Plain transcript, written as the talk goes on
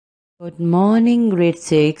Good morning, grade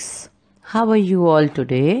 6. How are you all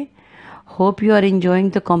today? Hope you are enjoying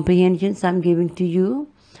the comprehensions I'm giving to you.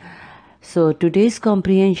 So today's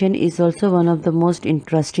comprehension is also one of the most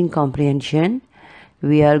interesting comprehension.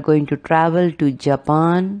 We are going to travel to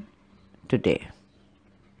Japan today.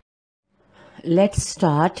 Let's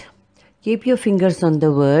start. Keep your fingers on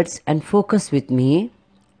the words and focus with me.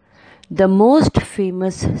 The most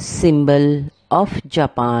famous symbol of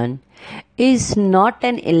Japan is not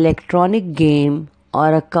an electronic game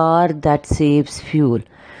or a car that saves fuel.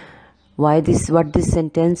 What this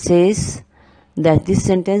sentence says? This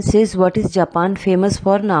sentence says, what is Japan famous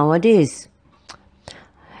for nowadays?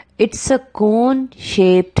 It's a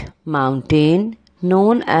cone-shaped mountain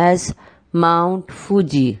known as Mount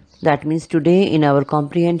Fuji. That means today in our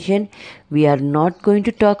comprehension, we are not going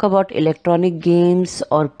to talk about electronic games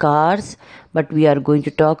or cars, but we are going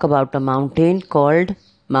to talk about a mountain called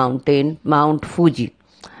Mount Fuji.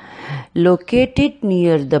 Located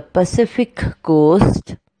near the Pacific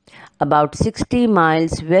coast, about 60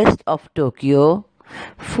 miles west of Tokyo,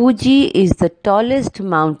 Fuji is the tallest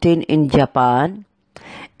mountain in Japan.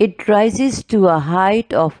 It rises to a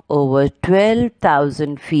height of over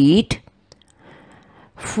 12,000 feet.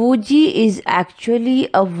 Fuji is actually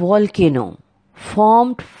a volcano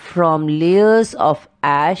formed from layers of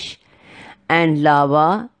ash and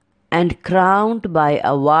lava and crowned by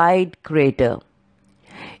a wide crater.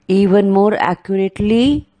 Even more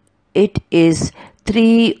accurately, it is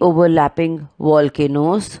 3 overlapping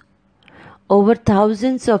volcanoes. Over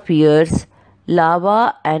thousands of years,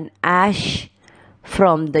 lava and ash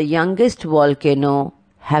from the youngest volcano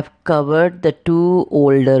have covered the 2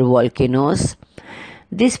 older volcanoes.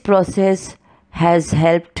 This process has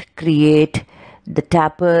helped create the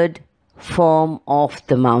tapered form of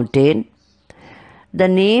the mountain. The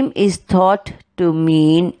name is thought to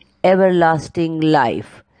mean everlasting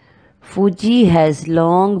life. Fuji has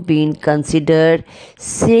long been considered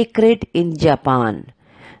sacred in Japan.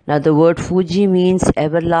 Now the word Fuji means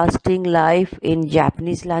everlasting life in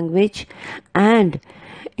Japanese language, and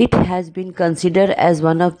it has been considered as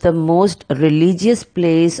one of the most religious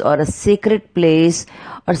place or a sacred place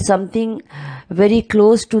or something very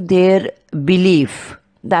close to their belief.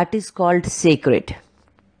 That is called sacred.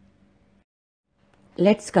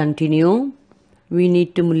 Let's continue. We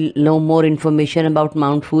need to know more information about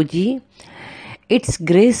Mount Fuji. Its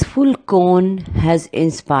graceful cone has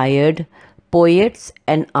inspired poets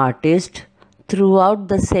and artists throughout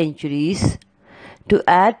the centuries. To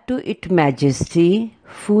add to its majesty,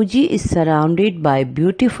 Fuji is surrounded by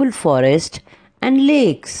beautiful forests and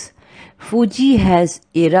lakes. Fuji has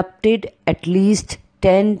erupted at least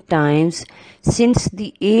 10 times since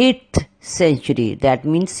the 8th century. That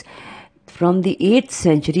means from the 8th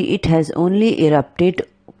century, it has only erupted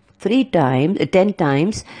 10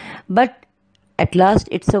 times, but at last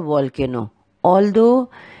it's a volcano. Although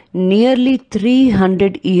nearly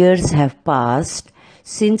 300 years have passed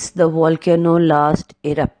since the volcano last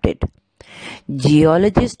erupted,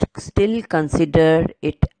 geologists still consider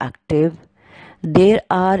it active. There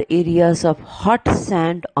are areas of hot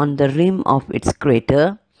sand on the rim of its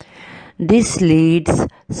crater. This leads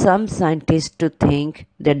some scientists to think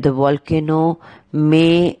that the volcano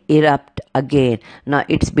may erupt again. Now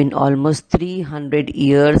it's been almost 300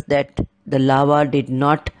 years that the lava did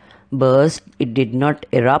not burst, it did not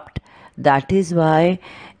erupt. That is why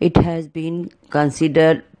it has been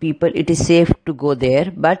considered it is safe to go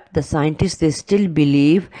there, but the scientists, they still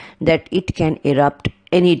believe that it can erupt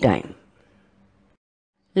anytime.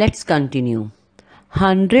 Let's continue.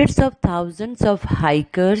 Hundreds of thousands of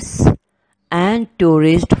hikers and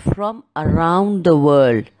tourists from around the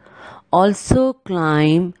world also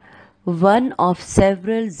climb one of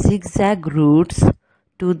several zigzag routes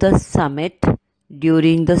to the summit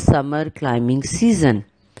during the summer climbing season.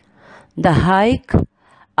 The hike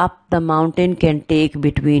up the mountain can take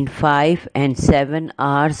between 5 and 7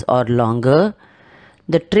 hours or longer.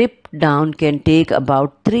 The trip down can take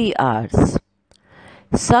about 3 hours.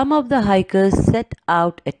 Some of the hikers set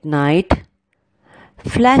out at night,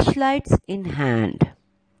 flashlights in hand.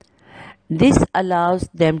 This allows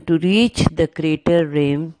them to reach the crater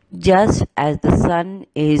rim just as the sun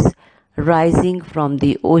is rising from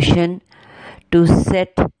the ocean to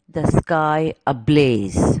set the sky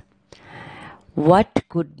ablaze. What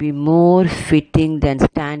could be more fitting than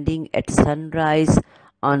standing at sunrise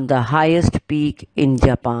on the highest peak in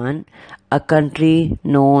Japan, a country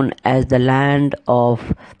known as the land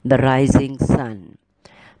of the rising sun?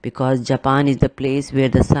 Because Japan is the place where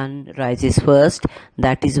the sun rises first,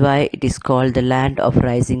 that is why it is called the land of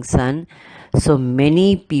rising sun. So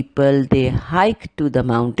many people, they hike to the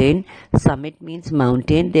mountain. Summit means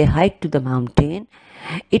mountain. They hike to the mountain.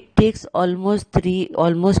 It takes almost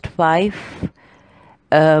 5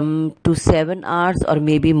 to 7 hours, or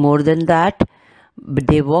maybe more than that. But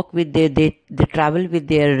they walk with they travel with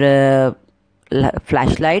their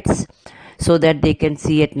flashlights so that they can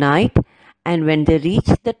see at night. And when they reach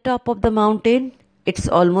the top of the mountain, it's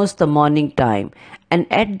almost the morning time. And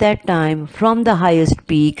at that time, from the highest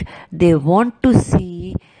peak, they want to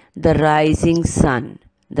see the rising sun.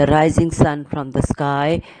 The rising sun from the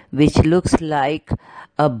sky, which looks like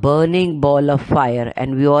a burning ball of fire.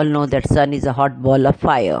 And we all know that sun is a hot ball of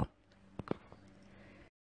fire.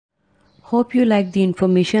 Hope you like the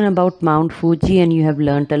information about Mount Fuji and you have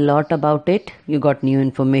learnt a lot about it. You got new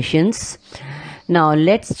informations. Now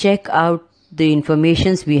let's check out the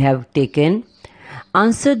informations we have taken.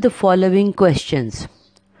 Answer the following questions.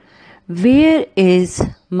 Where is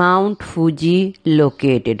Mount Fuji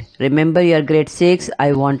located? Remember your grade 6.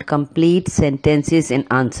 I want complete sentences in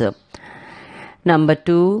answer. Number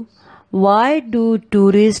 2. Why do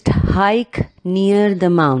tourists hike near the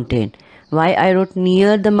mountain? Why I wrote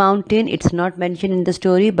near the mountain? It's not mentioned in the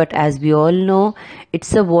story, but as we all know,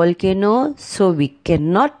 it's a volcano, so we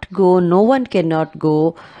cannot go, no one cannot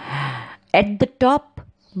go at the top,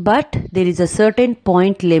 but there is a certain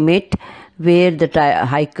point limit where the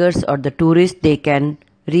hikers or the tourists, they can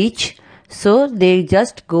reach, so they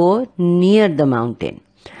just go near the mountain.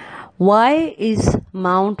 Why is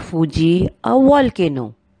Mount Fuji a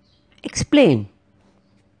volcano? Explain.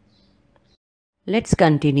 Let's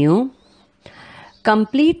continue.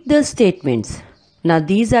 Complete the statements. Now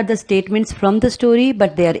these are the statements from the story,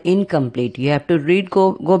 but they are incomplete. You have to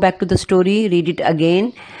go back to the story, read it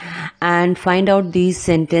again and find out these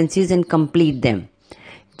sentences and complete them.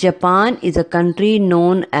 Japan is a country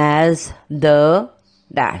known as the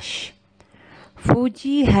dash.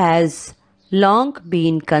 Fuji has long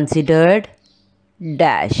been considered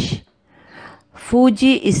dash.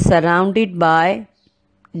 Fuji is surrounded by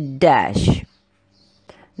dash.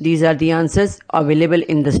 These are the answers available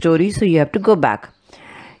in the story, so you have to go back.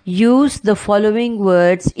 Use the following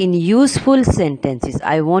words in useful sentences.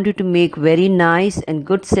 I want you to make very nice and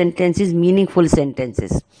good sentences, meaningful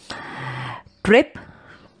sentences. Trip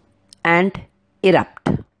and erupt.